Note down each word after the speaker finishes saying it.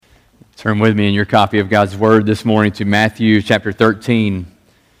Turn with me in your copy of God's Word this morning to Matthew chapter 13.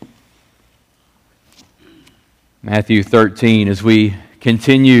 Matthew 13. As we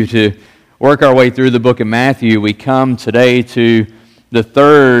continue to work our way through the book of Matthew, we come today to the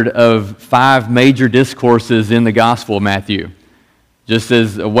third of 5 major discourses in the Gospel of Matthew. Just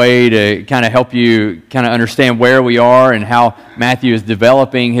as a way to kind of help you kind of understand where we are and how Matthew is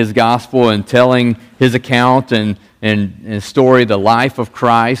developing his Gospel and telling his account and story, the life of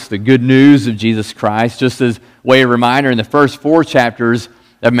Christ, the good news of Jesus Christ. Just as a way of reminder, in the first 4 chapters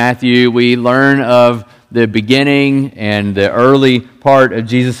of Matthew, we learn of the beginning and the early part of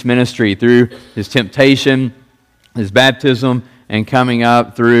Jesus' ministry through his temptation, his baptism, and coming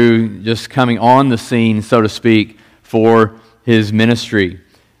up through just coming on the scene, so to speak, for his ministry.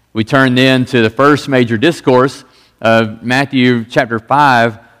 We turn then to the first major discourse of Matthew chapter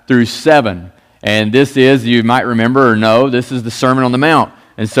 5 through 7. And this is, you might remember or know, this is the Sermon on the Mount.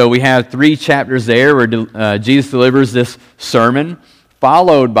 And so we have 3 chapters there where Jesus delivers this sermon,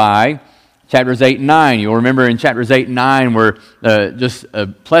 followed by chapters 8 and 9. You'll remember in chapters 8 and 9 were just a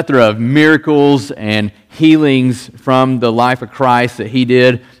plethora of miracles and healings from the life of Christ that he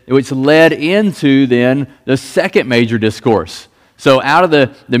did, which led into then the second major discourse. So out of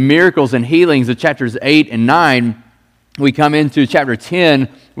the miracles and healings of chapters 8 and 9, we come into chapter 10,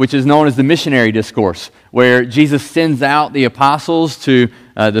 which is known as the missionary discourse, where Jesus sends out the apostles to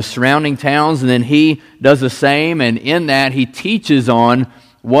the surrounding towns, and then he does the same, and in that he teaches on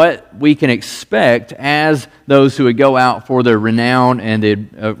what we can expect as those who would go out for the renown and the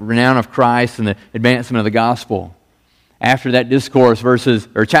renown of Christ and the advancement of the gospel. After that discourse,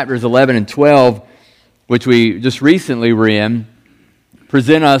 chapters 11 and 12, which we just recently were in,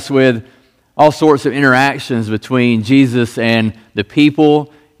 present us with all sorts of interactions between Jesus and the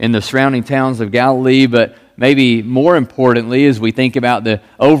people in the surrounding towns of Galilee, but maybe more importantly, as we think about the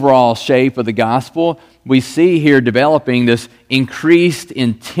overall shape of the gospel, we see here developing this increased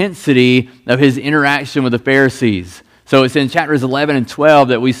intensity of his interaction with the Pharisees. So it's in chapters 11 and 12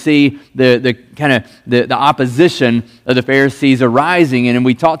 that we see the opposition of the Pharisees arising, and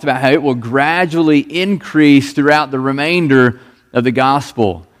we talked about how it will gradually increase throughout the remainder of the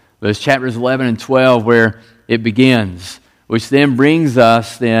gospel. But it's chapters 11 and 12 where it begins, which then brings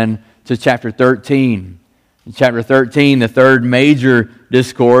us then to chapter 13. In chapter 13, the third major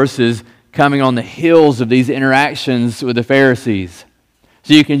discourse is coming on the heels of these interactions with the Pharisees.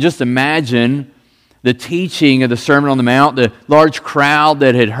 So you can just imagine the teaching of the Sermon on the Mount, the large crowd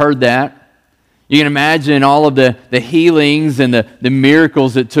that had heard that. You can imagine all of the healings and the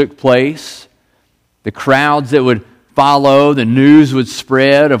miracles that took place, the crowds that would follow, the news would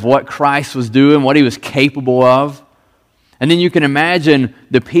spread of what Christ was doing, what he was capable of. And then you can imagine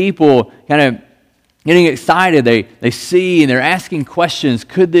the people kind of getting excited. They see and they're asking questions.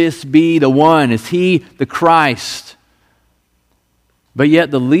 Could this be the one? Is he the Christ? But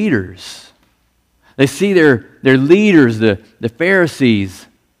yet the leaders, they see their leaders, the Pharisees,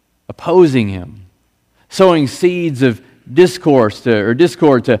 opposing him, sowing seeds of discord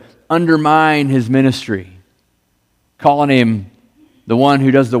to undermine his ministry, calling him the one who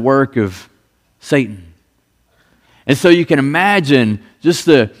does the work of Satan. And so you can imagine just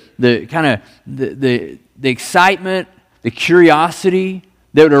the excitement, the curiosity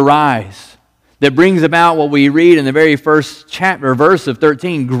that would arise, that brings about what we read in the very first chapter, verse of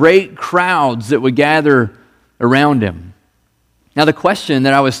 13, great crowds that would gather around him. Now the question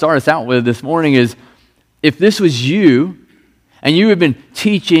that I would start us out with this morning is, if this was you, and you had been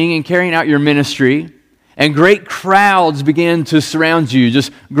teaching and carrying out your ministry, and great crowds began to surround you,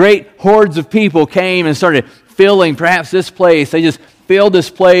 just great hordes of people came and started filling perhaps this place. They just filled this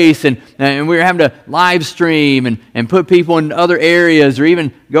place, and we were having to live stream and put people in other areas or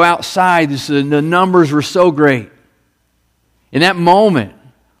even go outside. The numbers were so great. In that moment,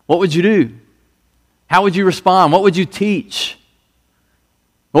 what would you do? How would you respond? What would you teach?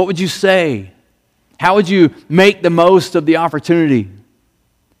 What would you say? How would you make the most of the opportunity?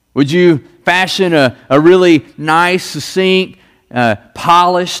 Would you fashion a really nice, succinct,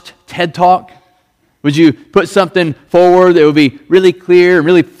 polished TED Talk? Would you put something forward that would be really clear and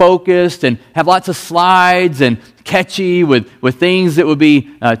really focused and have lots of slides and catchy with things that would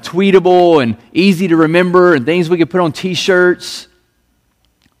be tweetable and easy to remember and things we could put on T-shirts?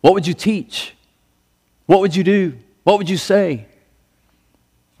 What would you teach? What would you do? What would you say?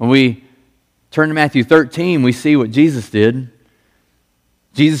 When we turn to Matthew 13, we see what Jesus did.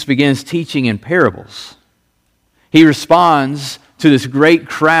 Jesus begins teaching in parables. He responds to this great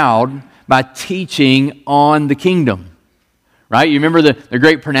crowd by teaching on the kingdom. Right? You remember the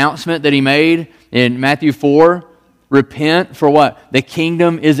great pronouncement that he made in Matthew 4? repent for what? The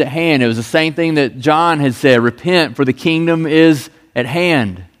kingdom is at hand. It was the same thing that John had said, repent for the kingdom is at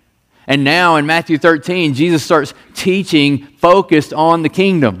hand. And now in Matthew 13, Jesus starts teaching focused on the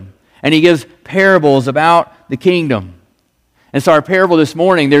kingdom. And he gives parables about the kingdom. And so our parable this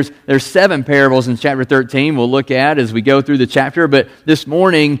morning, there's 7 parables in chapter 13 we'll look at as we go through the chapter. But this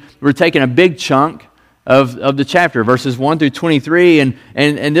morning, we're taking a big chunk of the chapter, verses 1 through 23.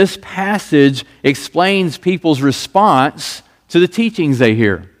 And this passage explains people's response to the teachings they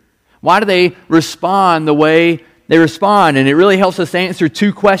hear. Why do they respond the way they respond? And it really helps us answer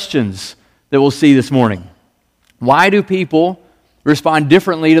 2 questions that we'll see this morning. Why do people respond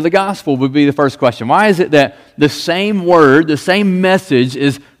differently to the gospel would be the first question. Why is it that the same word, the same message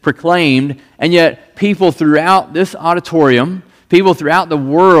is proclaimed, and yet people throughout this auditorium, people throughout the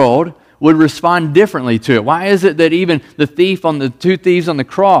world would respond differently to it? Why is it that even the 2 thieves on the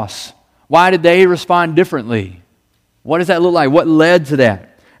cross, why did they respond differently? What does that look like? What led to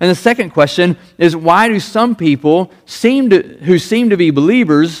that? And the second question is, why do some people who seem to be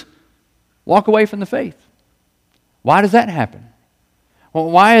believers walk away from the faith? Why does that happen? Well,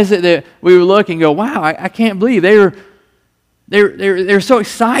 why is it that we would look and go, wow, I can't believe they were so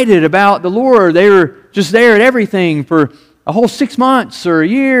excited about the Lord. They were just there at everything for a whole 6 months or a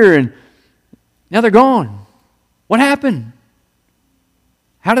year, and now they're gone. What happened?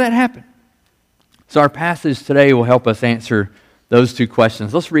 How did that happen? So our passage today will help us answer those 2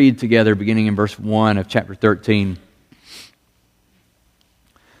 questions. Let's read together beginning in verse 1 of chapter 13.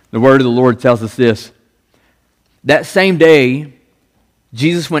 The word of the Lord tells us this. That same day,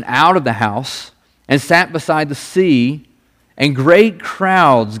 Jesus went out of the house and sat beside the sea, and great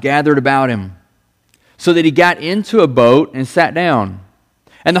crowds gathered about him, so that he got into a boat and sat down.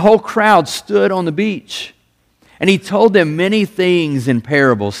 And the whole crowd stood on the beach. And he told them many things in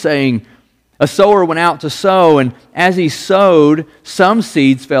parables, saying, a sower went out to sow, and as he sowed, some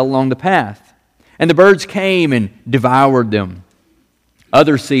seeds fell along the path, and the birds came and devoured them.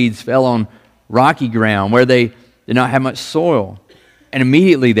 Other seeds fell on rocky ground where they did not have much soil. And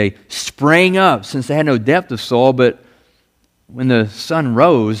immediately they sprang up, since they had no depth of soil, but when the sun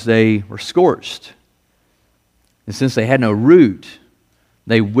rose, they were scorched. And since they had no root,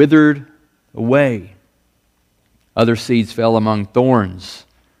 they withered away. Other seeds fell among thorns,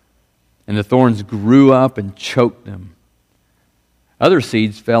 and the thorns grew up and choked them. Other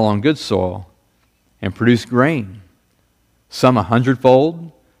seeds fell on good soil and produced grain, some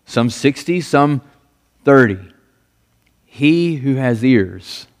 100-fold, some 60, some 30. He who has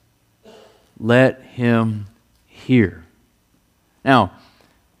ears, let him hear. Now,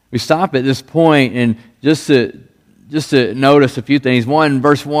 we stop at this point and just to notice a few things. One,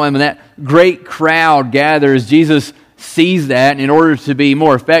 verse 1, when that great crowd gathers, Jesus sees that, and in order to be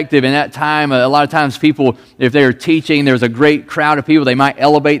more effective in that time, a lot of times people, if they were teaching, there's a great crowd of people, they might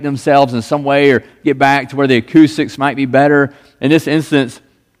elevate themselves in some way or get back to where the acoustics might be better. In this instance,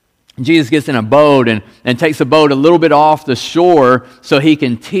 Jesus gets in a boat and takes the boat a little bit off the shore so he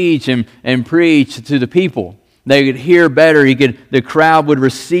can teach and preach to the people. They could hear better. The crowd would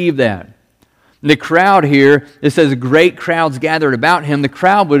receive that. The crowd here, it says great crowds gathered about him. The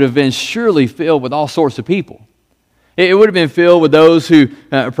crowd would have been surely filled with all sorts of people. It would have been filled with those who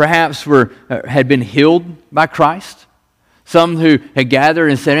perhaps had been healed by Christ. Some who had gathered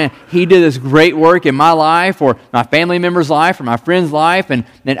and said, man, he did this great work in my life or my family member's life or my friend's life, and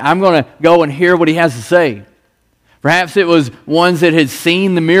I'm going to go and hear what he has to say. Perhaps it was ones that had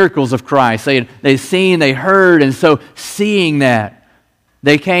seen the miracles of Christ. They'd seen, they heard, and so seeing that,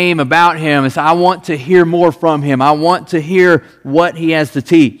 they came about him and said, I want to hear more from him. I want to hear what he has to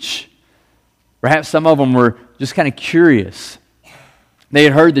teach. Perhaps some of them were just kind of curious. They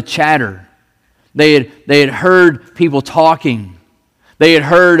had heard the chatter. They had heard people talking. They had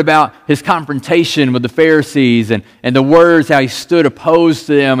heard about his confrontation with the Pharisees and the words, how he stood opposed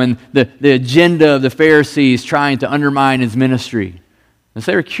to them, and the agenda of the Pharisees trying to undermine his ministry. And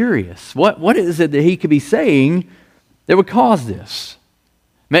so they were curious. What is it that he could be saying that would cause this?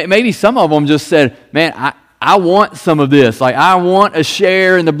 Maybe some of them just said, man, I want some of this. Like, I want a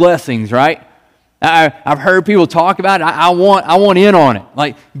share in the blessings, right? I've heard people talk about it. I want in on it.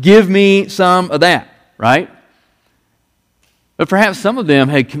 Like, give me some of that, right? But perhaps some of them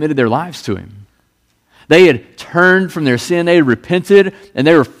had committed their lives to him. They had turned from their sin. They had repented, and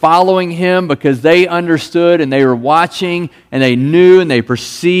they were following him because they understood and they were watching and they knew and they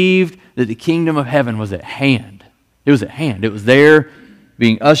perceived that the kingdom of heaven was at hand. It was at hand. It was there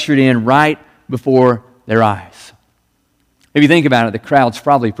being ushered in right before their eyes. If you think about it, the crowd's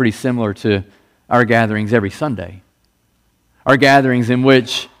probably pretty similar to our gatherings every Sunday. Our gatherings in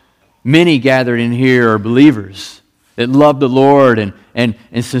which many gathered in here are believers. that love the Lord and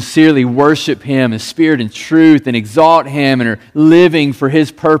sincerely worship Him in spirit and truth and exalt Him and are living for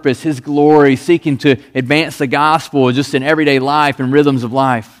His purpose, His glory, seeking to advance the gospel just in everyday life and rhythms of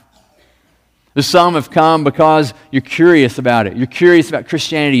life. Some have come because you're curious about it. You're curious about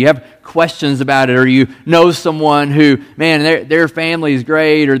Christianity. You have questions about it, or you know someone who, man, their family is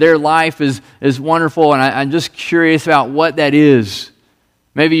great, or their life is wonderful, and I'm just curious about what that is.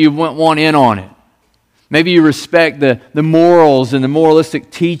 Maybe you want in on it. Maybe you respect the morals and the moralistic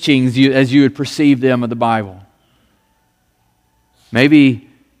teachings as you would perceive them of the Bible. Maybe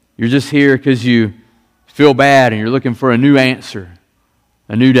you're just here because you feel bad and you're looking for a new answer,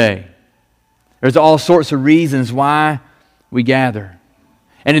 a new day. There's all sorts of reasons why we gather.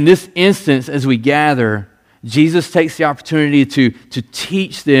 And in this instance, as we gather, Jesus takes the opportunity to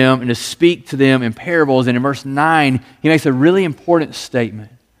teach them and to speak to them in parables. And in verse 9, He makes a really important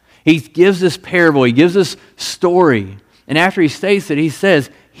statement. He gives this parable, He gives this story. And after He states it, He says,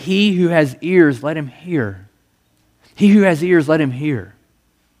 "He who has ears, let him hear." He who has ears, let him hear.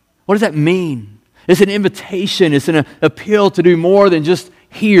 What does that mean? It's an invitation. It's an appeal to do more than just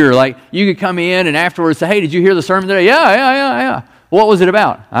hear. Like, you could come in and afterwards say, "Hey, did you hear the sermon today?" Yeah. What was it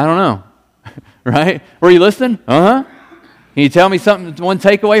about? I don't know. Right? Were you listening? Uh-huh. Can you tell me something, one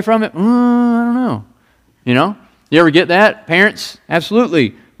takeaway from it? I don't know. You ever get that? Parents?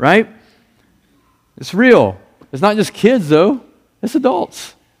 Absolutely. Right? It's real. It's not just kids, though. It's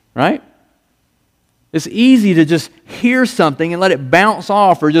adults. Right? It's easy to just hear something and let it bounce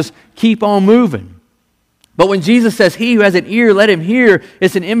off or just keep on moving. But when Jesus says, "He who has an ear, let him hear,"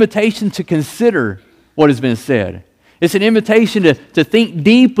 it's an invitation to consider what has been said. It's an invitation to think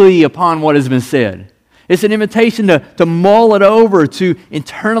deeply upon what has been said. It's an invitation to mull it over, to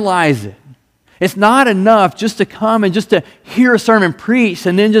internalize it. It's not enough just to come and just to hear a sermon preached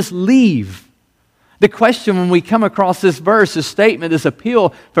and then just leave. The question when we come across this verse, this statement, this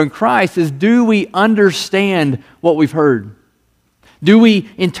appeal from Christ is, do we understand what we've heard? Do we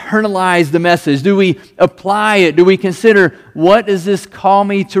internalize the message? Do we apply it? Do we consider, what does this call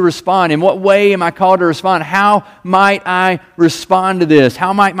me to respond? In what way am I called to respond? How might I respond to this?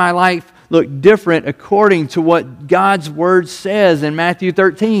 How might my life look different according to what God's Word says in Matthew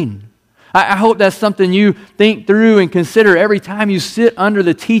 13? I hope that's something you think through and consider every time you sit under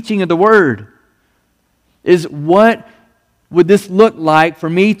the teaching of the Word. Is, what would this look like for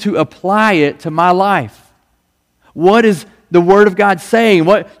me to apply it to my life? What is the Word of God saying?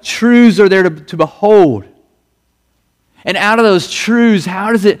 What truths are there to behold? And out of those truths,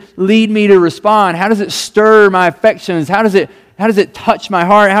 how does it lead me to respond? How does it stir my affections? How does it touch my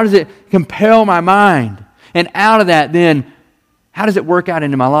heart? How does it compel my mind? And out of that, then, how does it work out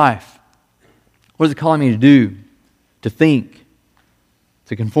into my life? What is it calling me to do, to think,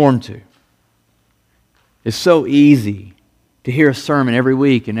 to conform to? It's so easy to hear a sermon every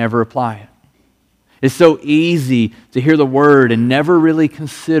week and never apply it. It's so easy to hear the Word and never really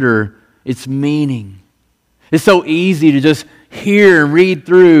consider its meaning. It's so easy to just hear and read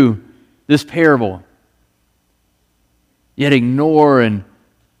through this parable, yet ignore and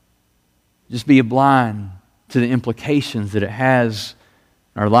just be blind to the implications that it has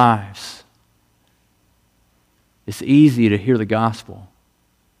in our lives. It's easy to hear the gospel,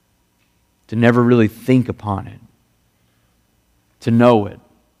 to never really think upon it, to know it,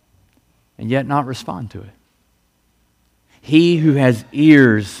 and yet not respond to it. He who has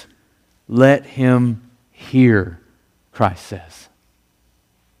ears, let him hear, Christ says.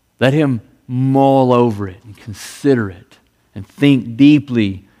 Let him mull over it and consider it and think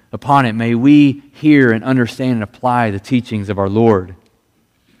deeply upon it. May we hear and understand and apply the teachings of our Lord.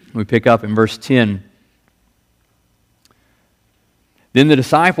 We pick up in verse 10. Then the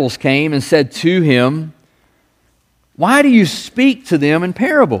disciples came and said to him, "Why do you speak to them in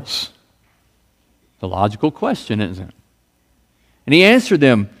parables?" The logical question, isn't it? And he answered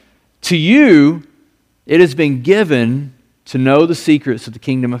them, "To you it has been given to know the secrets of the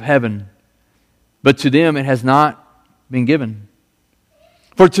kingdom of heaven, but to them it has not been given.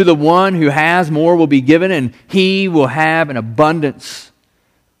 For to the one who has, more will be given, and he will have an abundance.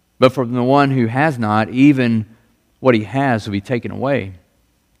 But from the one who has not, even what he has will be taken away.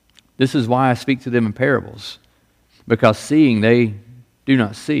 This is why I speak to them in parables, because seeing they do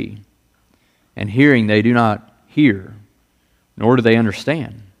not see, and hearing they do not hear, nor do they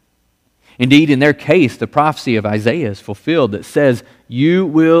understand. Indeed, in their case, the prophecy of Isaiah is fulfilled that says, you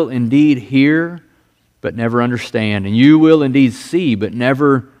will indeed hear, but never understand, and you will indeed see, but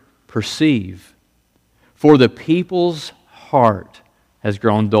never perceive. For the people's heart has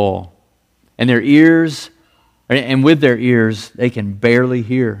grown dull, and with their ears they can barely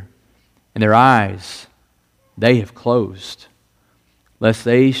hear, and their eyes they have closed, lest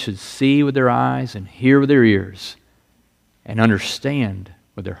they should see with their eyes and hear with their ears and understand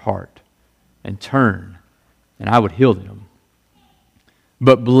with their heart and turn, and I would heal them.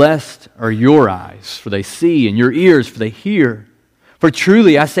 But blessed are your eyes, for they see, and your ears, for they hear. For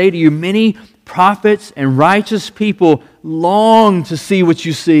truly, I say to you, many prophets and righteous people long to see what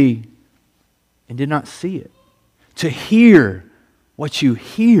you see and did not see it, to hear what you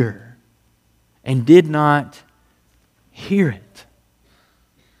hear and did not hear it.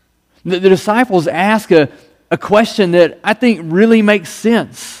 The disciples ask a question that I think really makes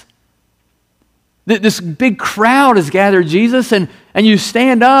sense. This big crowd has gathered, Jesus, and you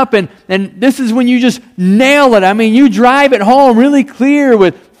stand up, and this is when you just nail it. I mean, you drive it home really clear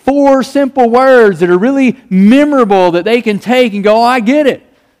with 4 simple words that are really memorable that they can take and go, oh, I get it.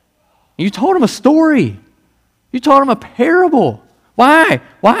 And you told them a story. You told them a parable. Why?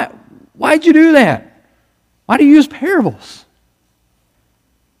 Why'd you do that? Why do you use parables?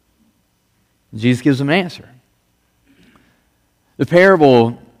 Jesus gives them an answer. The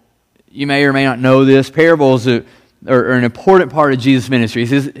parable, you may or may not know this, parables are an important part of Jesus' ministry.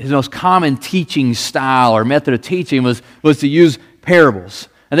 His most common teaching style or method of teaching was to use parables.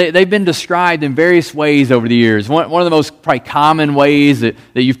 And they've been described in various ways over the years. One of the most probably common ways that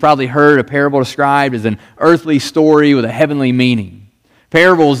you've probably heard a parable described is an earthly story with a heavenly meaning.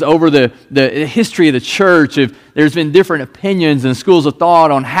 Parables over the history of the church, there's been different opinions and schools of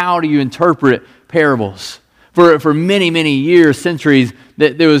thought on how do you interpret parables. For many, many years, centuries,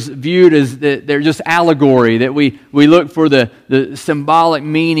 that there was viewed as that they're just allegory, that we look for the symbolic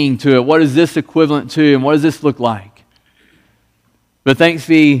meaning to it. What is this equivalent to, and what does this look like? But thanks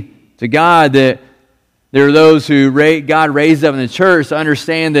be to God that there are those who God raised up in the church to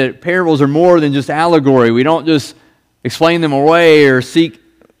understand that parables are more than just allegory. We don't just explain them away or seek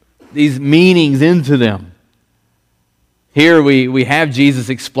these meanings into them. Here we have Jesus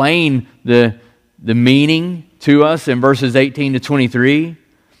explain the meaning to us in verses 18 to 23.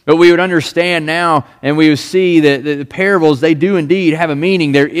 But we would understand now, and we would see that the parables, they do indeed have a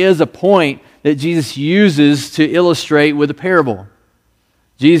meaning. There is a point that Jesus uses to illustrate with a parable.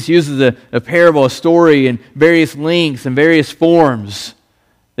 Jesus uses a parable, a story, in various lengths and various forms.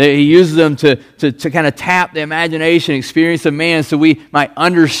 That He uses them to kind of tap the imagination, experience of man, so we might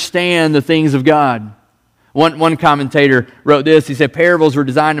understand the things of God. One commentator wrote this. He said, parables were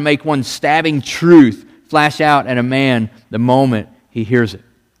designed to make one stabbing truth flash out at a man the moment he hears it.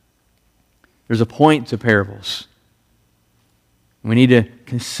 There's a point to parables. We need to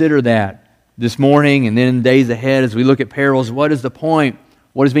consider that this morning and then in days ahead as we look at parables. What is the point?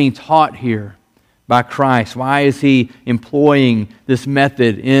 What is being taught here by Christ? Why is He employing this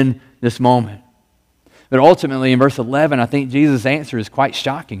method in this moment? But ultimately, in verse 11, I think Jesus' answer is quite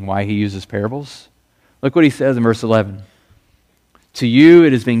shocking why He uses parables. Look what He says in verse 11. To you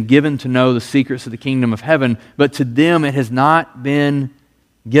it has been given to know the secrets of the kingdom of heaven, but to them it has not been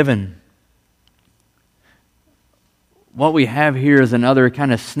given. What we have here is another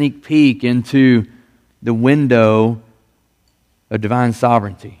kind of sneak peek into the window of divine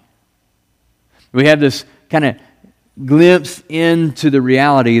sovereignty. We have this kind of glimpse into the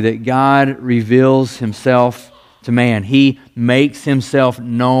reality that God reveals Himself to man. He makes Himself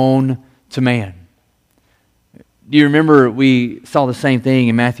known to man. Do you remember we saw the same thing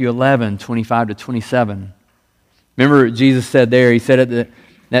in Matthew 11, 25 to 27? Remember Jesus said there, He said at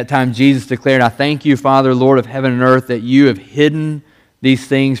that time, Jesus declared, I thank you, Father, Lord of heaven and earth, that you have hidden these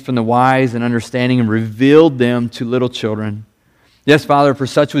things from the wise and understanding and revealed them to little children. Yes, Father, for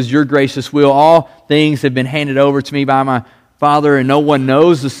such was your gracious will. All things have been handed over to me by my Father, and no one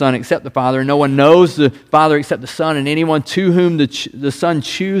knows the Son except the Father, and no one knows the Father except the Son, and anyone to whom the Son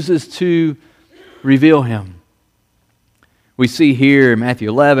chooses to reveal Him. We see here in Matthew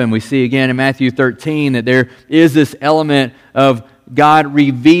 11, we see again in Matthew 13 that there is this element of God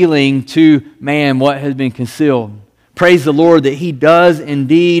revealing to man what has been concealed. Praise the Lord that He does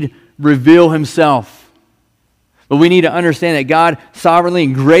indeed reveal Himself. But we need to understand that God sovereignly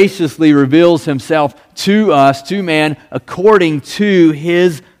and graciously reveals Himself to us, to man, according to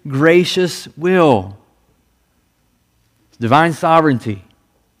His gracious will. Divine sovereignty.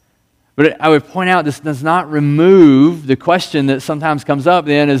 But I would point out this does not remove the question that sometimes comes up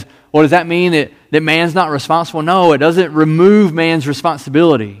then is, well, does that mean that man's not responsible? No, it doesn't remove man's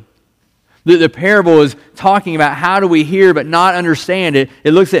responsibility. The parable is talking about how do we hear but not understand it.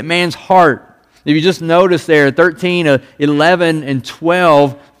 It looks at man's heart. If you just notice there, 13, 11, and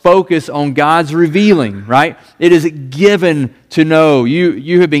 12 focus on God's revealing, right? It is given to know.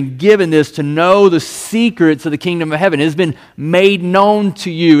 You have been given this to know the secrets of the kingdom of heaven. It has been made known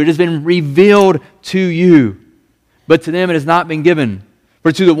to you. It has been revealed to you. but to them it has not been given.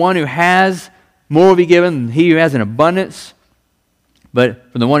 For to the one who has, more will be given than he who has in abundance.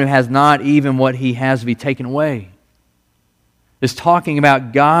 But from the one who has not, even what he has will be taken away. It's talking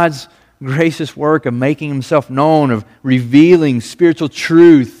about God's gracious work of making himself known, of revealing spiritual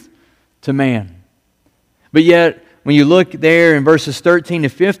truth to man. But yet, when you look there in verses 13 to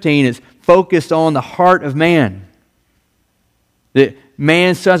 15, it's focused on the heart of man. That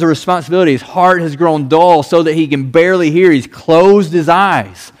man still has a responsibility. His heart has grown dull so that he can barely hear. He's closed his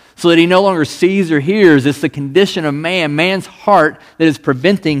eyes so that he no longer sees or hears. It's the condition of man, man's heart, that is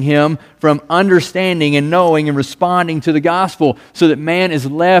preventing him from understanding and knowing and responding to the gospel, so that man is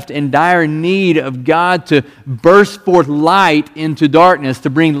left in dire need of God to burst forth light into darkness, to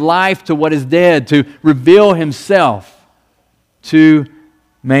bring life to what is dead, to reveal himself to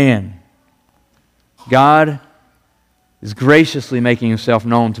man. God is graciously making himself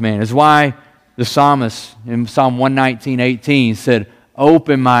known to man. It's why the psalmist in Psalm 119:18 said,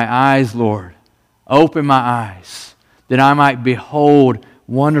 "Open my eyes, Lord, open my eyes, that I might behold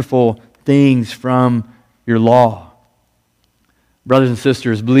wonderful things from your law." Brothers and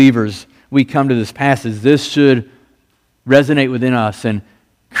sisters, believers, we come to this passage. This should resonate within us and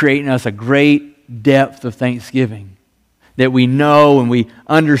create in us a great depth of thanksgiving. That we know and we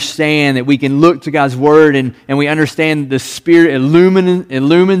understand, that we can look to God's Word and we understand the Spirit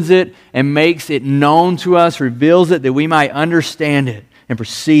illumines it and makes it known to us, reveals it, that we might understand it and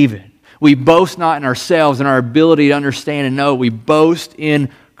perceive it. We boast not in ourselves and our ability to understand and know. We boast in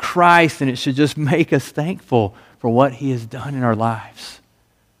Christ, and it should just make us thankful for what He has done in our lives.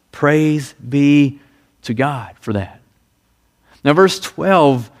 Praise be to God for that. Now, verse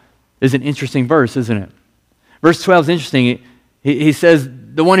 12 is an interesting verse, isn't it? Verse 12 is interesting. He says,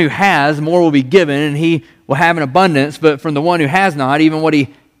 the one who has, more will be given, and he will have an abundance, but from the one who has not, even what he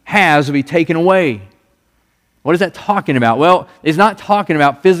has will be taken away. What is that talking about? Well, it's not talking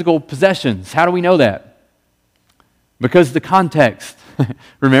about physical possessions. How do we know that? Because of the context.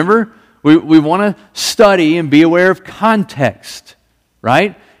 Remember? We want to study and be aware of context,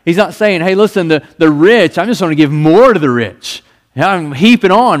 right? He's not saying, hey, listen, the rich, I'm just going to give more to the rich. I'm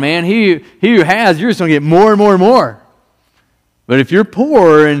heaping on, man. He who has, you're just going to get more and more and more. But if you're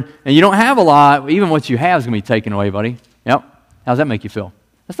poor and you don't have a lot, even what you have is going to be taken away, buddy. Yep. How does that make you feel?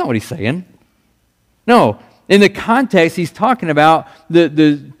 That's not what he's saying. No. In the context, he's talking about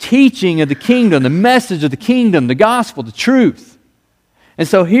the teaching of the kingdom, the message of the kingdom, the gospel, the truth. And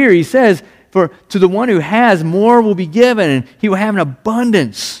so here he says, for to the one who has, more will be given, and he will have an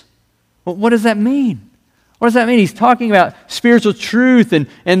abundance. Well, what does that mean? What does that mean? He's talking about spiritual truth and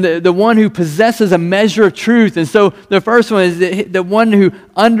the one who possesses a measure of truth. And so the first one is the one who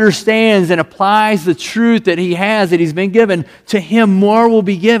understands and applies the truth that he has, that he's been given. To him more will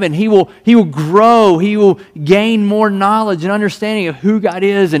be given. He will grow. He will gain more knowledge and understanding of who God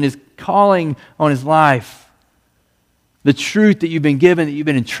is and his calling on his life. The truth that you've been given, that you've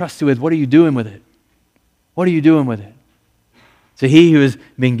been entrusted with, what are you doing with it? What are you doing with it? To he who has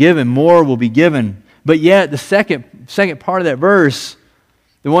been given, more will be given. But yet, the second part of that verse,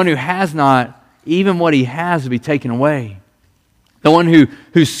 the one who has not, even what he has will be taken away. The one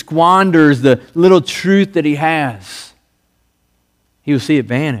who squanders the little truth that he has, he will see it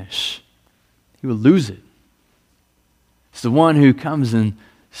vanish. He will lose it. It's the one who comes and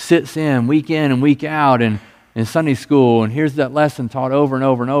sits in and week out in Sunday school and hears that lesson taught over and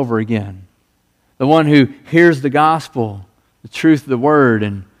over and over again. The one who hears the gospel, the truth of the word,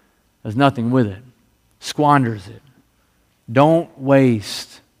 and does nothing with it. Squanders it. Don't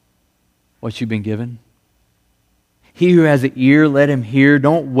waste what you've been given. He who has an ear, let him hear.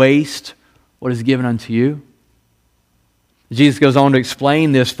 Don't waste what is given unto you. Jesus goes on to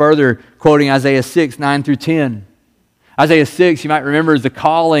explain this further, quoting Isaiah 6, 9 through 10. Isaiah 6, you might remember, is the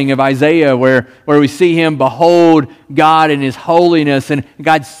calling of Isaiah where we see him behold God in his holiness, and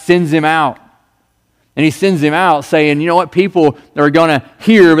God sends him out. And he sends him out saying, you know what, people are going to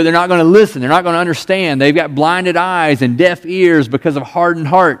hear, but they're not going to listen. They're not going to understand. They've got blinded eyes and deaf ears because of hardened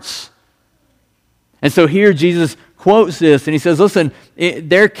hearts. And so here Jesus quotes this, and he says, listen,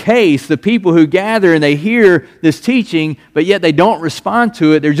 their case, the people who gather and they hear this teaching, but yet they don't respond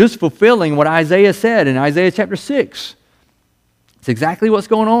to it, they're just fulfilling what Isaiah said in Isaiah chapter 6. It's exactly what's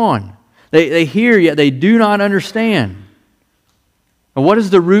going on. They hear, yet they do not understand. And what is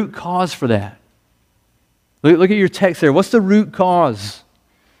the root cause for that? Look at your text there. What's the root cause?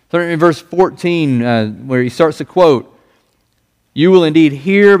 In verse 14, where he starts to quote, you will indeed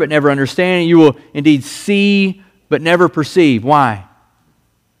hear but never understand. You will indeed see but never perceive. Why?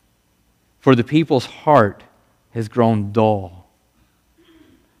 For the people's heart has grown dull.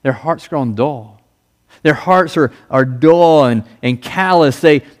 Their heart's grown dull. Their hearts are dull and callous.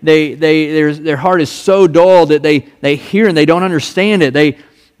 Their heart is so dull that they hear and they don't understand it.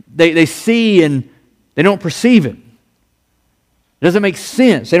 They see and they don't perceive it. It doesn't make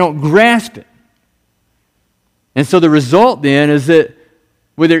sense. They don't grasp it. And so the result then is that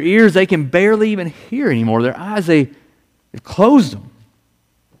with their ears, they can barely even hear anymore. Their eyes, they've closed them.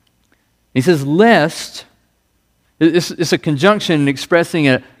 He says, lest, it's a conjunction expressing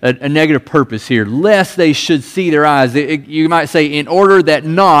a negative purpose here. Lest they should see their eyes. You might say, in order that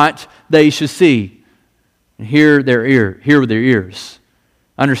not they should see. And hear with their ears.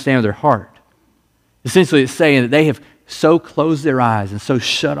 Understand with their heart. Essentially, it's saying that they have so closed their eyes and so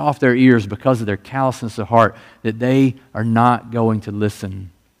shut off their ears because of their callousness of heart that they are not going to listen.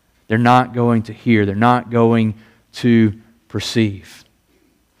 They're not going to hear. They're not going to perceive.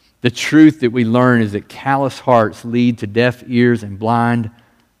 The truth that we learn is that callous hearts lead to deaf ears and blind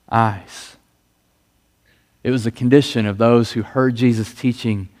eyes. It was the condition of those who heard Jesus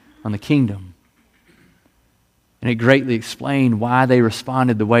teaching on the kingdom. And it greatly explained why they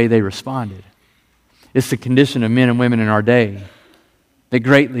responded the way they responded. It's the condition of men and women in our day that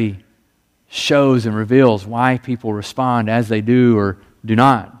greatly shows and reveals why people respond as they do or do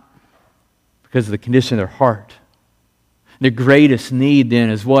not, because of the condition of their heart. The greatest need then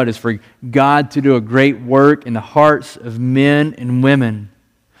is what? Is for God to do a great work in the hearts of men and women,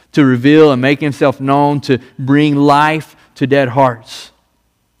 to reveal and make Himself known, to bring life to dead hearts.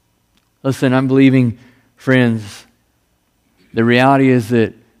 Listen, unbelieving friends, the reality is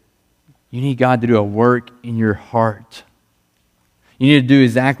that you need God to do a work in your heart. You need to do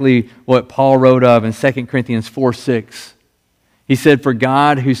exactly what Paul wrote of in 2 Corinthians 4:6. He said, for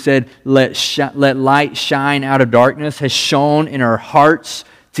God who said, let light shine out of darkness, has shone in our hearts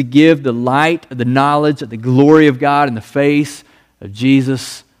to give the light of the knowledge of the glory of God in the face of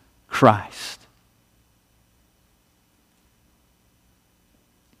Jesus Christ.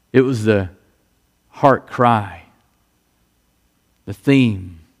 It was the heart cry, the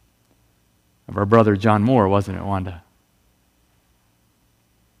theme of our brother John Moore, wasn't it, Wanda?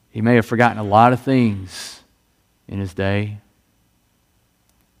 He may have forgotten a lot of things in his day,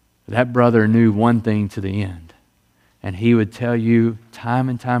 but that brother knew one thing to the end, and he would tell you time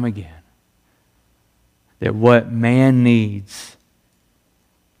and time again that what man needs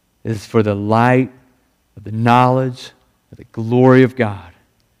is for the light of the knowledge of the glory of God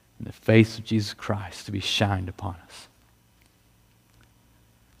in the face of Jesus Christ to be shined upon us.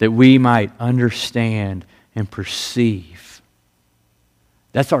 That we might understand and perceive.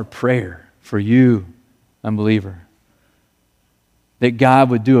 That's our prayer for you, unbeliever. That God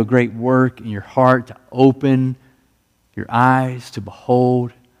would do a great work in your heart to open your eyes to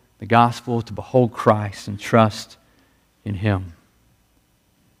behold the gospel, to behold Christ and trust in Him.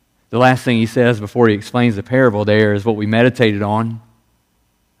 The last thing he says before he explains the parable there is what we meditated on.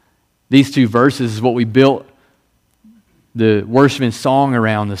 These two verses is what we built the worshiping song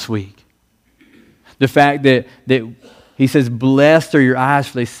around this week. The fact that he says, blessed are your eyes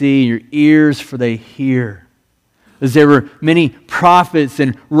for they see, and your ears for they hear. As there were many prophets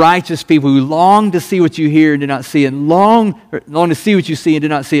and righteous people who longed to see what you hear and did not see it, and long to see what you see and did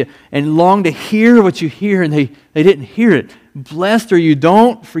not see it, and longed to hear what you hear and they didn't hear it. Blessed are you.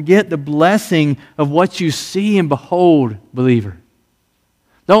 Don't forget the blessing of what you see and behold, believer.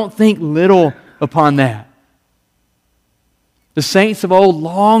 Don't think little upon that. The saints of old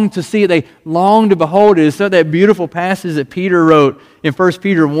longed to see it. They longed to behold it. It's so that beautiful passage that Peter wrote in 1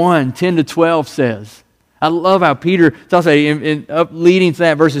 Peter 1, 10-12 says. I love how Peter talks about, leading to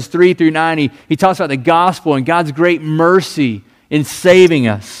that, verses 3 through 9, he talks about the gospel and God's great mercy in saving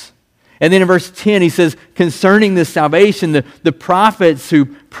us. And then in verse 10, he says, concerning this salvation, the prophets who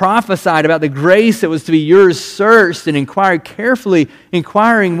prophesied about the grace that was to be yours searched and inquired carefully,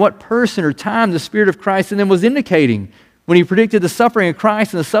 inquiring what person or time the Spirit of Christ in them was indicating when he predicted the suffering of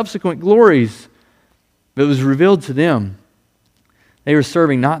Christ and the subsequent glories. But it was revealed to them. They were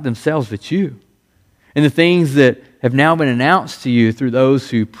serving not themselves but you. And the things that have now been announced to you through those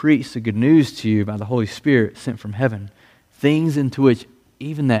who preach the good news to you by the Holy Spirit sent from heaven. Things into which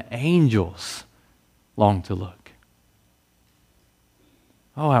even the angels long to look.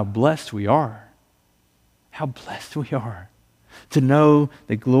 Oh, how blessed we are. How blessed we are to know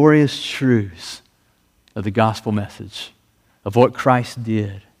the glorious truths of the gospel message, of what Christ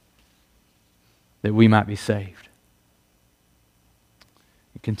did, that we might be saved.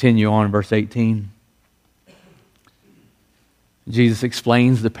 We continue on in verse 18. Jesus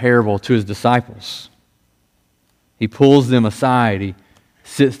explains the parable to his disciples. He pulls them aside. He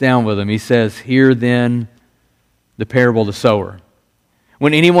sits down with them. He says, hear then the parable of the sower.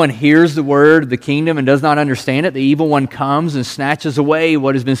 When anyone hears the word of the kingdom and does not understand it, the evil one comes and snatches away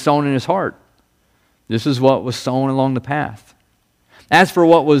what has been sown in his heart. This is what was sown along the path. As for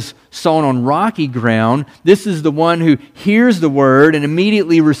what was sown on rocky ground, this is the one who hears the word and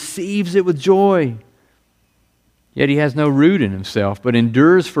immediately receives it with joy. Yet he has no root in himself, but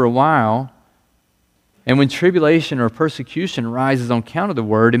endures for a while. And when tribulation or persecution arises on account of the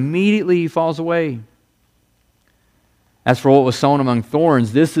word, immediately he falls away. As for what was sown among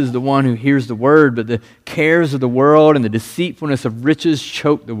thorns, this is the one who hears the word, but the cares of the world and the deceitfulness of riches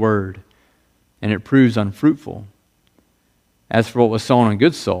choke the word, and it proves unfruitful. As for what was sown on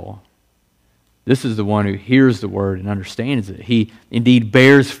good soil, this is the one who hears the word and understands it. He indeed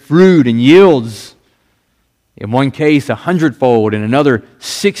bears fruit and yields, in one case 100-fold, in another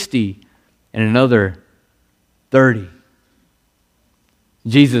 60, and another 30.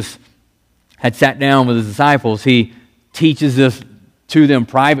 Jesus had sat down with his disciples. He teaches this to them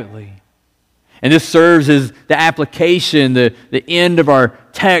privately. And this serves as the application, the end of our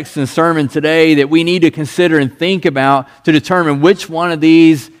text and sermon today that we need to consider and think about to determine which one of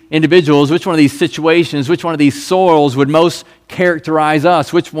these individuals, which one of these situations, which one of these soils would most characterize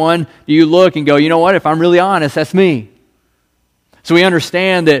us. Which one do you look and go, you know what, if I'm really honest, that's me. So we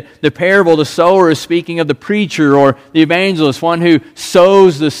understand that the parable of the sower is speaking of the preacher or the evangelist, one who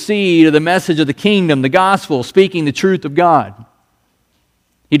sows the seed of the message of the kingdom, the gospel, speaking the truth of God.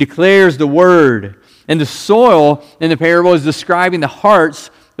 He declares the word. And the soil in the parable is describing the hearts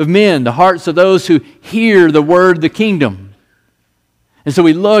of men, the hearts of those who hear the word of the kingdom. And so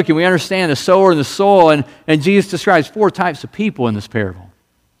we look and we understand the sower and the soil, and Jesus describes 4 types of people in this parable.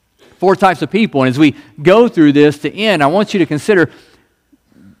 4 types of people. And as we go through this to end, I want you to consider,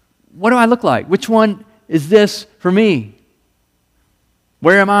 what do I look like? Which one is this for me?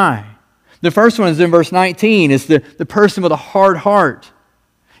 Where am I? The first one is in verse 19. It's the person with a hard heart.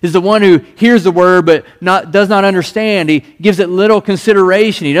 Is the one who hears the word but does not understand. He gives it little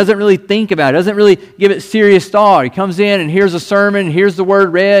consideration. He doesn't really think about it. Doesn't really give it serious thought. He comes in and hears a sermon, hears the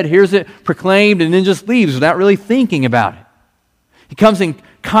word read, hears it proclaimed, and then just leaves without really thinking about it. He comes in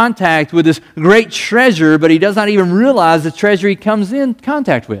contact with this great treasure, but he does not even realize the treasure he comes in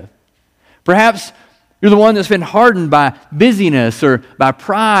contact with. Perhaps you're the one that's been hardened by busyness or by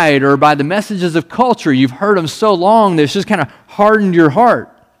pride or by the messages of culture. You've heard them so long that it's just kind of hardened your heart.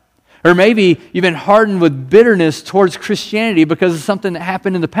 Or maybe you've been hardened with bitterness towards Christianity because of something that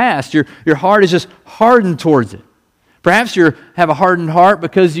happened in the past. Your heart is just hardened towards it. Perhaps you have a hardened heart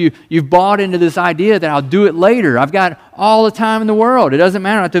because you've bought into this idea that I'll do it later. I've got all the time in the world. It doesn't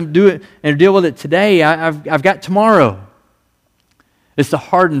matter. I have to do it and deal with it today. I've got tomorrow. It's the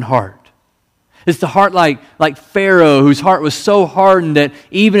hardened heart. It's the heart like Pharaoh, whose heart was so hardened that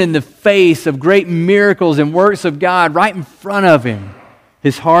even in the face of great miracles and works of God right in front of him,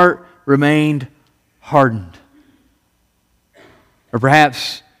 his heart remained hardened. Or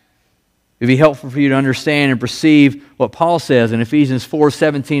perhaps it'd be helpful for you to understand and perceive what Paul says in Ephesians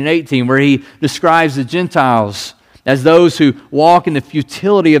 4:17 and 18, where he describes the Gentiles as those who walk in the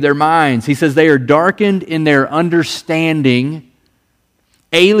futility of their minds. He says they are darkened in their understanding,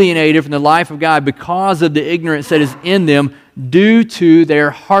 alienated from the life of God because of the ignorance that is in them due to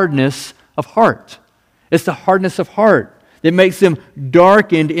their hardness of heart. It's the hardness of heart that makes them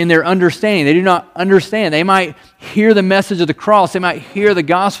darkened in their understanding. They do not understand. They might hear the message of the cross. They might hear the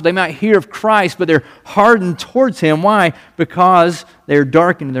gospel. They might hear of Christ, but they're hardened towards Him. Why? Because they're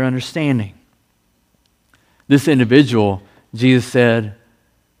darkened in their understanding. This individual, Jesus said,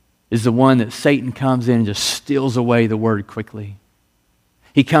 is the one that Satan comes in and just steals away the word quickly.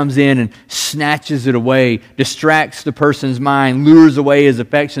 He comes in and snatches it away, distracts the person's mind, lures away his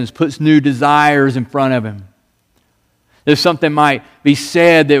affections, puts new desires in front of him. If something might be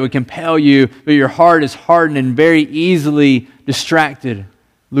said that would compel you, but your heart is hardened and very easily distracted,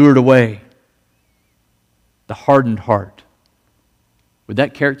 lured away. The hardened heart. Would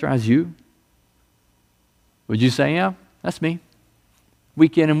that characterize you? Would you say, yeah, that's me.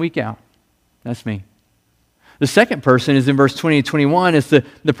 Week in and week out. That's me. The second person is in verse 20 and 21. It's the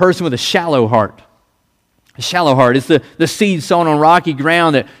person with a shallow heart. A shallow heart. It's the seed sown on rocky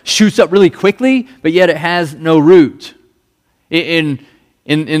ground that shoots up really quickly, but yet it has no root. In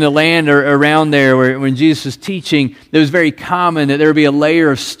the land or around there when Jesus was teaching, it was very common that there would be a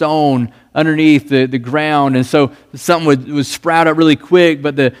layer of stone underneath the ground. And so something would sprout up really quick,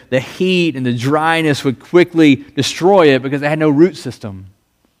 but the heat and the dryness would quickly destroy it because it had no root system.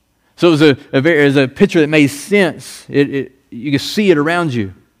 So it was a picture that made sense. You could see it around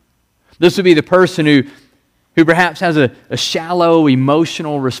you. This would be the person who perhaps has a shallow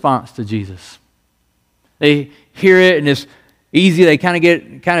emotional response to Jesus. They hear it and easy. They kind of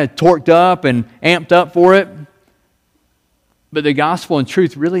get torqued up and amped up for it. But the gospel and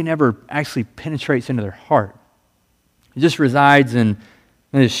truth really never actually penetrates into their heart. It just resides in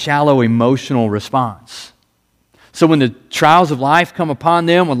this shallow emotional response. So when the trials of life come upon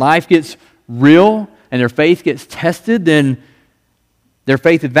them, when life gets real and their faith gets tested, then their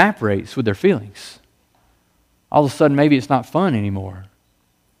faith evaporates with their feelings. All of a sudden, maybe it's not fun anymore.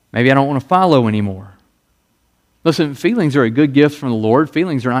 Maybe I don't want to follow anymore. Listen, feelings are a good gift from the Lord.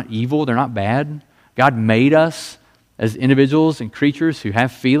 Feelings are not evil. They're not bad. God made us as individuals and creatures who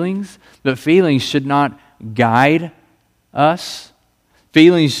have feelings, but feelings should not guide us.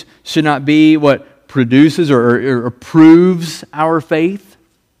 Feelings should not be what produces or proves our faith.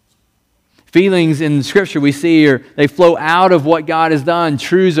 Feelings in Scripture we see they flow out of what God has done,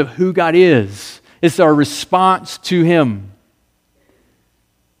 truths of who God is. It's our response to Him.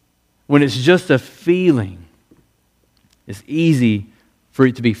 When it's just a feeling, it's easy for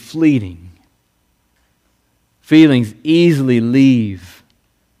it to be fleeting. Feelings easily leave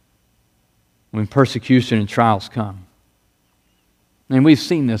when persecution and trials come. And we've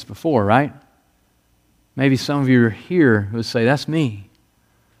seen this before, right? Maybe some of you are here who would say, that's me.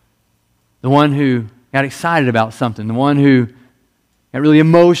 The one who got excited about something, the one who got really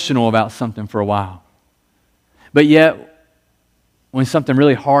emotional about something for a while. But yet, when something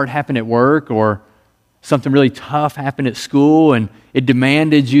really hard happened at work or something really tough happened at school and it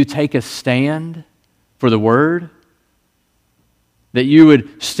demanded you take a stand for the Word, that you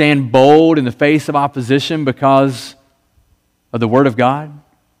would stand bold in the face of opposition because of the Word of God,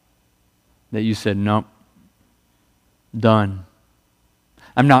 that you said, nope, done.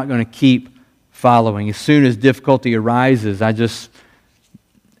 I'm not going to keep following. As soon as difficulty arises, I'm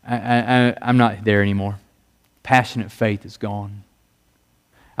not there anymore. Passionate faith is gone.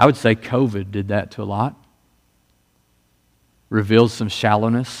 I would say COVID did that to a lot. Revealed some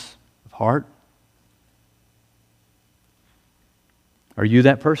shallowness of heart. Are you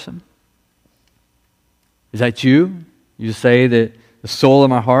that person? Is that you? You say that the soul of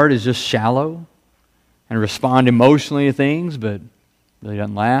my heart is just shallow and respond emotionally to things, but really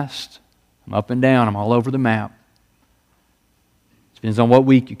doesn't last. I'm up and down. I'm all over the map. Depends on what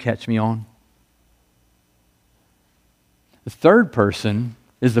week you catch me on. The third person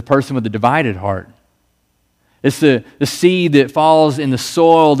is the person with the divided heart. It's the seed that falls in the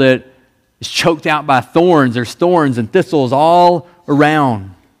soil that is choked out by thorns. There's thorns and thistles all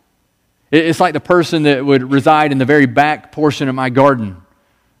around. It's like the person that would reside in the very back portion of my garden.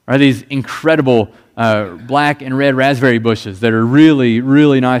 Are these incredible black and red raspberry bushes that are really,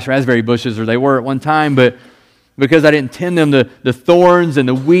 really nice raspberry bushes, or they were at one time, but because I didn't tend them, the thorns and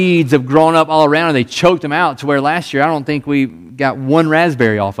the weeds have grown up all around and they choked them out to where last year I don't think we got one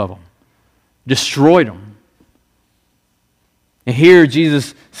raspberry off of them. Destroyed them. And here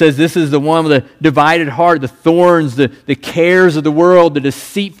Jesus says this is the one with a divided heart. The thorns, the cares of the world, the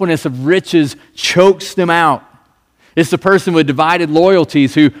deceitfulness of riches chokes them out. It's the person with divided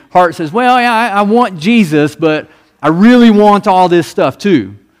loyalties whose heart says, well, yeah, I want Jesus, but I really want all this stuff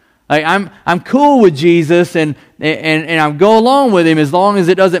too. Like I'm cool with Jesus and I'll go along with Him as long as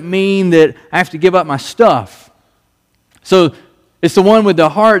it doesn't mean that I have to give up my stuff. So it's the one with the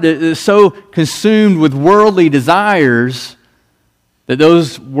heart that is so consumed with worldly desires that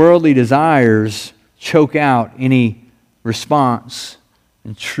those worldly desires choke out any response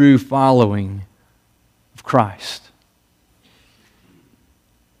and true following of Christ.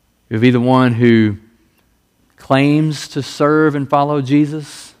 It would be the one who claims to serve and follow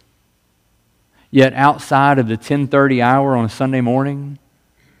Jesus, yet outside of the 10:30 hour on a Sunday morning,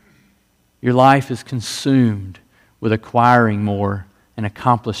 your life is consumed with acquiring more and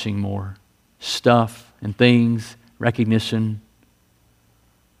accomplishing more stuff and things, recognition.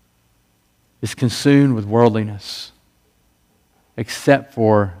 It's consumed with worldliness, except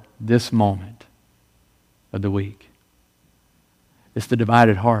for this moment of the week. It's the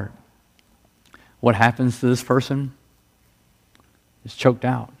divided heart. What happens to this person is choked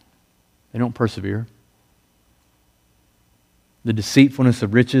out. They don't persevere. The deceitfulness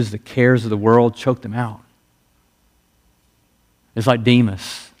of riches, the cares of the world choke them out. It's like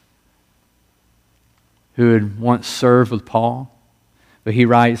Demas, who had once served with Paul, but he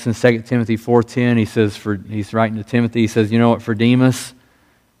writes in 2 Timothy 4:10, he says, he's writing to Timothy, he says, you know what, for Demas,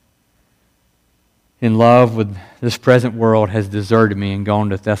 in love with this present world, has deserted me and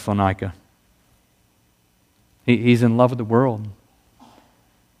gone to Thessalonica. He's in love with the world.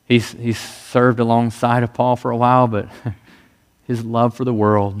 He's served alongside of Paul for a while, but his love for the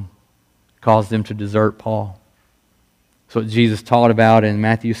world caused him to desert Paul. That's what Jesus taught about in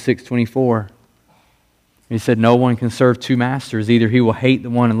Matthew 6:24. He said, no one can serve two masters. Either he will hate the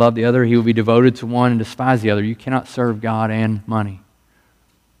one and love the other, or he will be devoted to one and despise the other. You cannot serve God and money.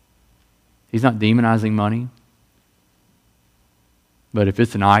 He's not demonizing money. But if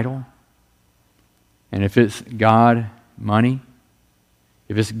it's an idol, and if it's God, money,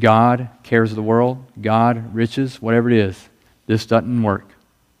 if it's God, cares of the world, God, riches, whatever it is, this doesn't work.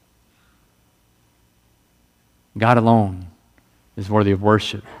 God alone is worthy of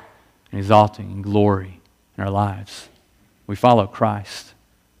worship and exalting and glory in our lives. We follow Christ,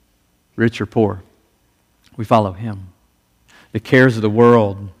 rich or poor. We follow Him. The cares of the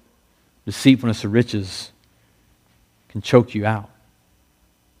world, deceitfulness of riches can choke you out.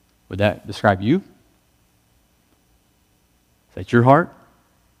 Would that describe you? Is that your heart?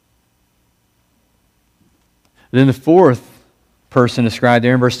 Then the fourth person described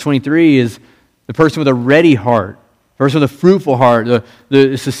there in verse 23 is the person with a ready heart, the person with a fruitful heart.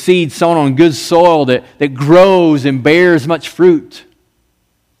 It's a seed sown on good soil that grows and bears much fruit.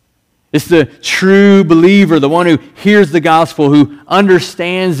 It's the true believer, the one who hears the gospel, who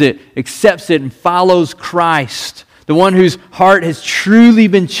understands it, accepts it, and follows Christ. The one whose heart has truly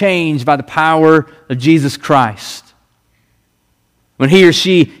been changed by the power of Jesus Christ. When he or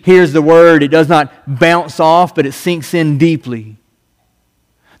she hears the word, it does not bounce off, but it sinks in deeply.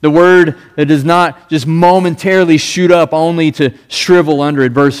 The word that does not just momentarily shoot up only to shrivel under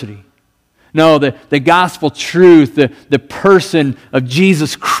adversity. No, the gospel truth, the person of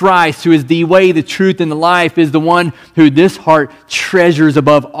Jesus Christ, who is the way, the truth, and the life, is the one who this heart treasures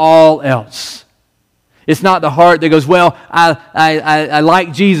above all else. It's not the heart that goes, well, I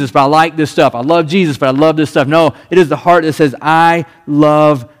like Jesus, but I like this stuff. I love Jesus, but I love this stuff. No, it is the heart that says, I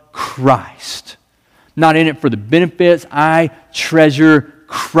love Christ. Not in it for the benefits. I treasure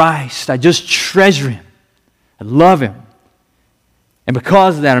Christ. I just treasure Him. I love Him. And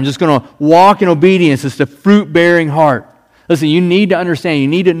because of that, I'm just going to walk in obedience. It's the fruit-bearing heart. Listen, you need to understand, you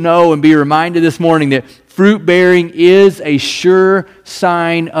need to know and be reminded this morning that fruit-bearing is a sure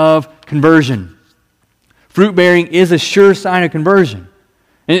sign of conversion. Fruit-bearing is a sure sign of conversion.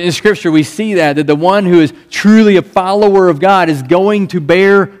 In Scripture, we see that the one who is truly a follower of God is going to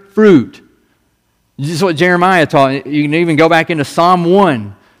bear fruit. This is what Jeremiah taught. You can even go back into Psalm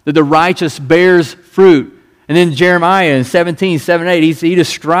 1, that the righteous bears fruit. And then Jeremiah in 17:7-8, he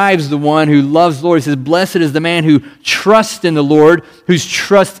describes the one who loves the Lord. He says, blessed is the man who trusts in the Lord, whose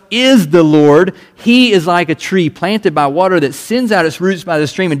trust is the Lord. He is like a tree planted by water that sends out its roots by the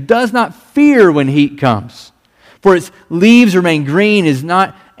stream and does not fear when heat comes. For its leaves remain green, is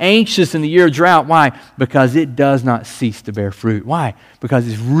not anxious in the year of drought. Why? Because it does not cease to bear fruit. Why? Because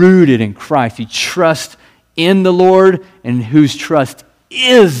it's rooted in Christ. He trusts in the Lord, and whose trust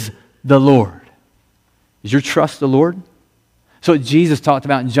is the Lord. Is your trust the Lord? So what Jesus talked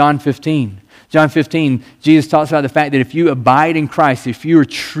about in John 15. John 15, Jesus talks about the fact that if you abide in Christ, if you are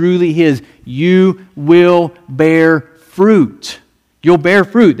truly His, you will bear fruit. You'll bear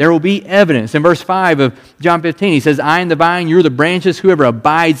fruit. There will be evidence. In verse 5 of John 15, He says, I am the vine, you're the branches. Whoever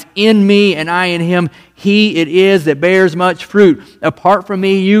abides in me and I in him, he it is that bears much fruit. Apart from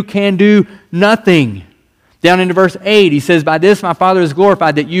me, you can do nothing. Down into verse 8, He says, by this my Father is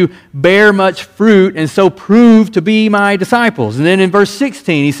glorified, that you bear much fruit and so prove to be my disciples. And then in verse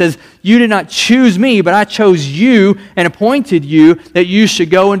 16, He says, you did not choose me, but I chose you and appointed you that you should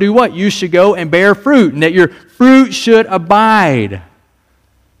go and do what? You should go and bear fruit, and that your fruit should abide.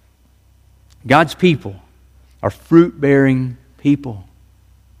 God's people are fruit-bearing people.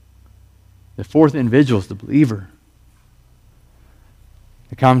 The fourth individual is the believer.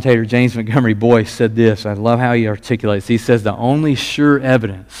 The commentator James Montgomery Boyce said this. I love how he articulates. He says, the only sure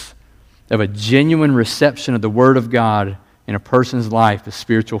evidence of a genuine reception of the Word of God in a person's life is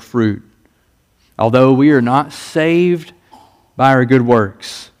spiritual fruit. Although we are not saved by our good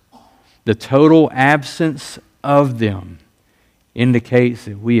works, the total absence of them indicates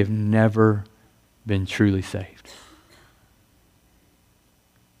that we have never been truly saved.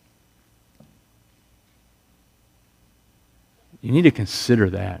 You need to consider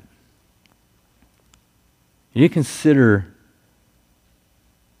that. You need to consider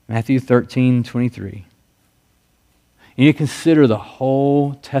Matthew 13:23. You need to consider the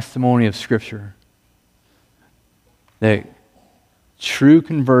whole testimony of Scripture that true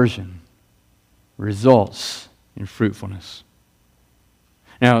conversion results in fruitfulness.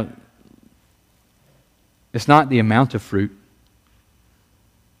 Now, it's not the amount of fruit,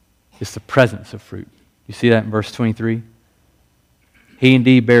 it's the presence of fruit. You see that in verse 23? He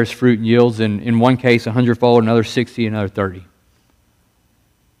indeed bears fruit and yields, in one case 100-fold, another 60, another 30.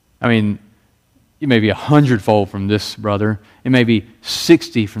 I mean, it may be 100-fold from this brother. It may be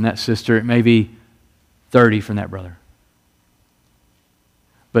 60 from that sister. It may be 30 from that brother.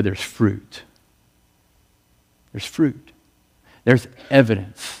 But there's fruit. There's fruit. There's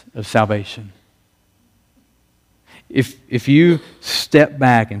evidence of salvation. If you step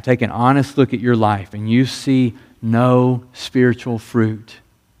back and take an honest look at your life and you see no spiritual fruit,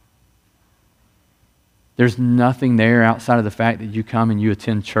 there's nothing there outside of the fact that you come and you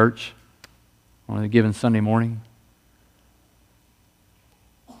attend church on a given Sunday morning.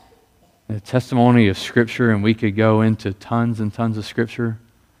 The testimony of Scripture, and we could go into tons and tons of Scripture,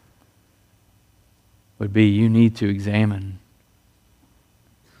 would be you need to examine.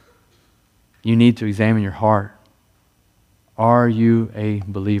 You need to examine your heart. Are you a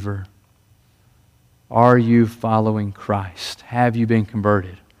believer? Are you following Christ? Have you been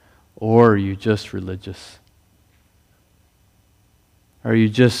converted? Or are you just religious? Are you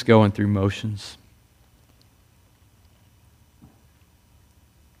just going through motions?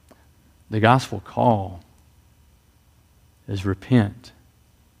 The gospel call is repent.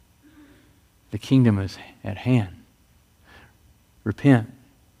 The kingdom is at hand. Repent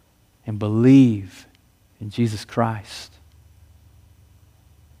and believe in Jesus Christ,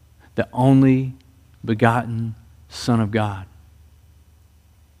 the only begotten Son of God,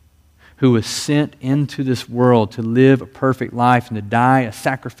 who was sent into this world to live a perfect life and to die a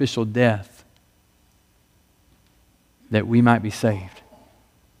sacrificial death that we might be saved.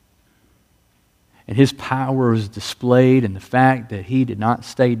 And His power was displayed in the fact that He did not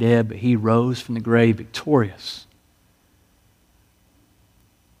stay dead, but He rose from the grave victorious.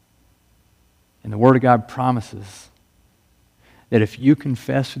 And the Word of God promises that if you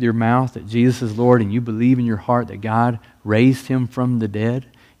confess with your mouth that Jesus is Lord and you believe in your heart that God raised Him from the dead,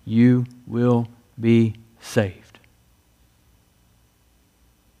 you will be saved.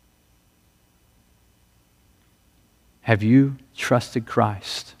 Have you trusted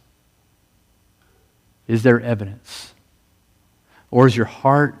Christ? Is there evidence? Or is your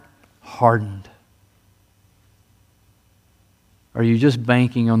heart hardened? Are you just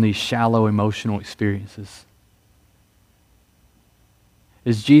banking on these shallow emotional experiences?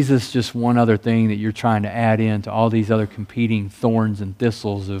 Is Jesus just one other thing that you're trying to add in to all these other competing thorns and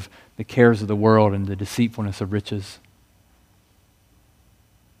thistles of the cares of the world and the deceitfulness of riches?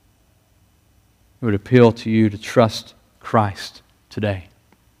 It would appeal to you to trust Christ today.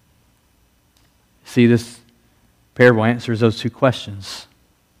 See, this parable answers those two questions.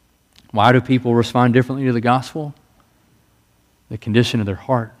 Why do people respond differently to the gospel? The condition of their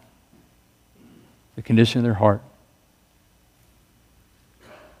heart. The condition of their heart.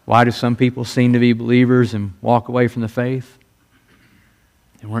 Why do some people seem to be believers and walk away from the faith?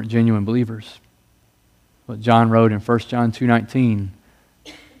 They weren't genuine believers. What John wrote in 1 John 2:19,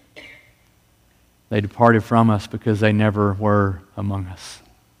 they departed from us because they never were among us.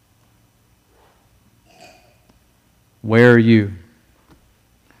 Where are you?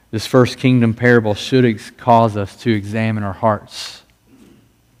 This first kingdom parable should cause us to examine our hearts.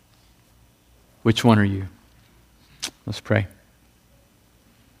 Which one are you? Let's pray.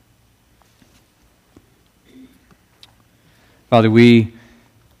 Father, we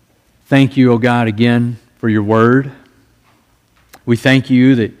thank you, O God, again for your word. We thank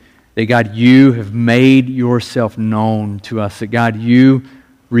you that God, you have made yourself known to us. That God, you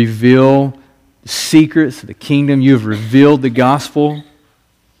reveal the secrets of the kingdom. You have revealed the gospel.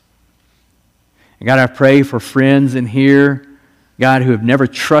 And God, I pray for friends in here, God, who have never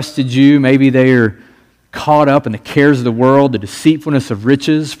trusted you. Maybe they are caught up in the cares of the world, the deceitfulness of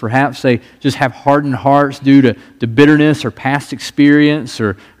riches. Perhaps they just have hardened hearts due to bitterness or past experience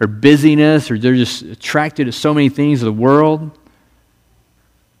or busyness, or they're just attracted to so many things of the world.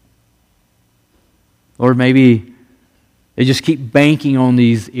 Lord, maybe they just keep banking on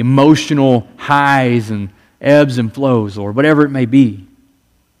these emotional highs and ebbs and flows, Lord, whatever it may be.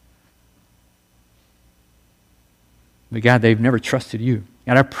 But God, they've never trusted you.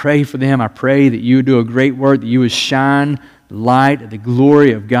 God, I pray for them. I pray that you would do a great work, that you would shine the light of the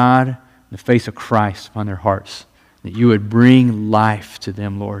glory of God in the face of Christ upon their hearts, that you would bring life to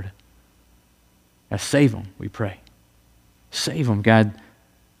them, Lord. God, save them, we pray. Save them, God,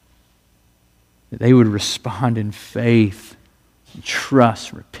 that they would respond in faith and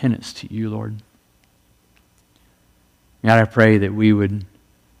trust, repentance to you, Lord. God, I pray that we would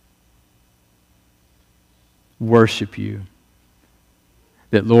worship you.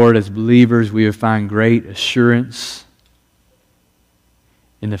 That, Lord, as believers, we would find great assurance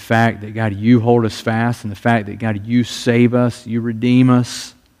in the fact that, God, you hold us fast, and the fact that, God, you save us, you redeem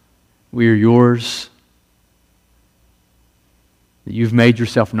us, we are yours, that you've made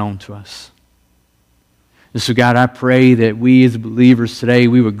yourself known to us. And so, God, I pray that we as believers today,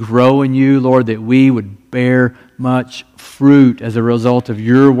 we would grow in you, Lord, that we would bear much fruit as a result of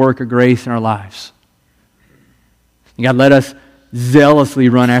your work of grace in our lives. And God, let us zealously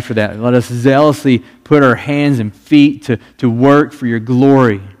run after that. Let us zealously put our hands and feet to work for your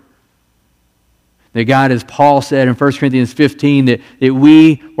glory. That God, as Paul said in 1 Corinthians 15, that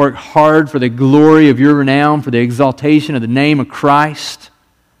we work hard for the glory of your renown, for the exaltation of the name of Christ.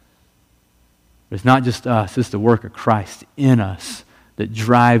 But it's not just us, it's the work of Christ in us that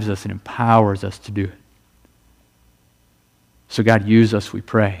drives us and empowers us to do it. So God, use us, we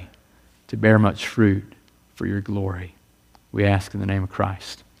pray, to bear much fruit for your glory. We ask in the name of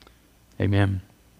Christ. Amen.